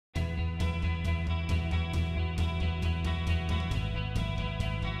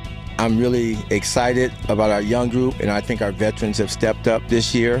I'm really excited about our young group, and I think our veterans have stepped up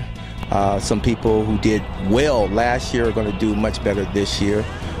this year. Some people who did well last year are going to do much better this year.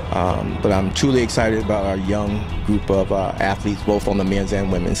 But I'm truly excited about our young group of athletes, both on the men's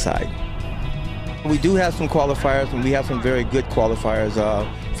and women's side. We do have some qualifiers, and we have some very good qualifiers.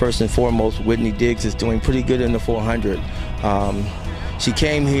 First and foremost, Whitney Diggs is doing pretty good in the 400. She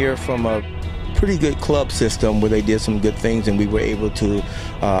came here from a pretty good club system where they did some good things, and we were able to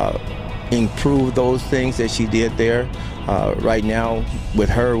improve those things that she did there. Right now, with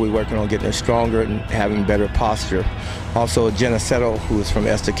her, we're working on getting her stronger and having better posture. Also, Jenna Settle, who is from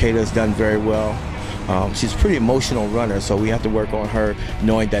Estacada, has done very well. She's a pretty emotional runner, so we have to work on her,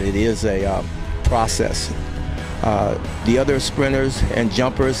 knowing that it is a process. The other sprinters and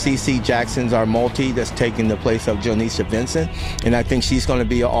jumpers, CC Jackson's our multi that's taking the place of Jonisha Vincent, and I think she's going to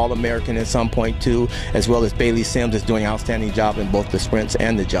be an All-American at some point too, as well as Bailey Sims is doing an outstanding job in both the sprints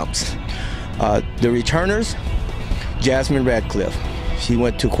and the jumps. The returners, Jasmine Radcliffe. She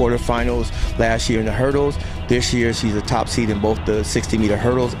went to quarterfinals last year in the hurdles. This year she's a top seed in both the 60-meter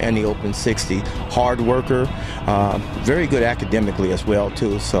hurdles and the open 60. Hard worker, very good academically as well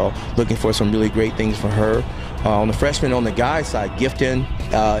too, so looking for some really great things for her. On the freshman on the guys side, Gifton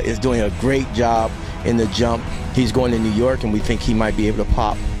is doing a great job in the jump. He's going to New York, and we think he might be able to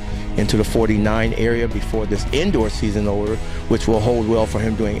pop into the 49 area before this indoor season over, which will hold well for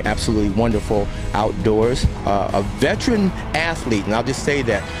him, doing absolutely wonderful outdoors. A veteran athlete, and I'll just say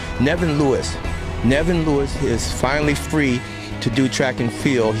that, Nevin Lewis. Nevin Lewis is finally free to do track and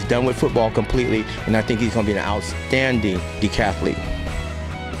field. He's done with football completely, and I think he's going to be an outstanding decathlete.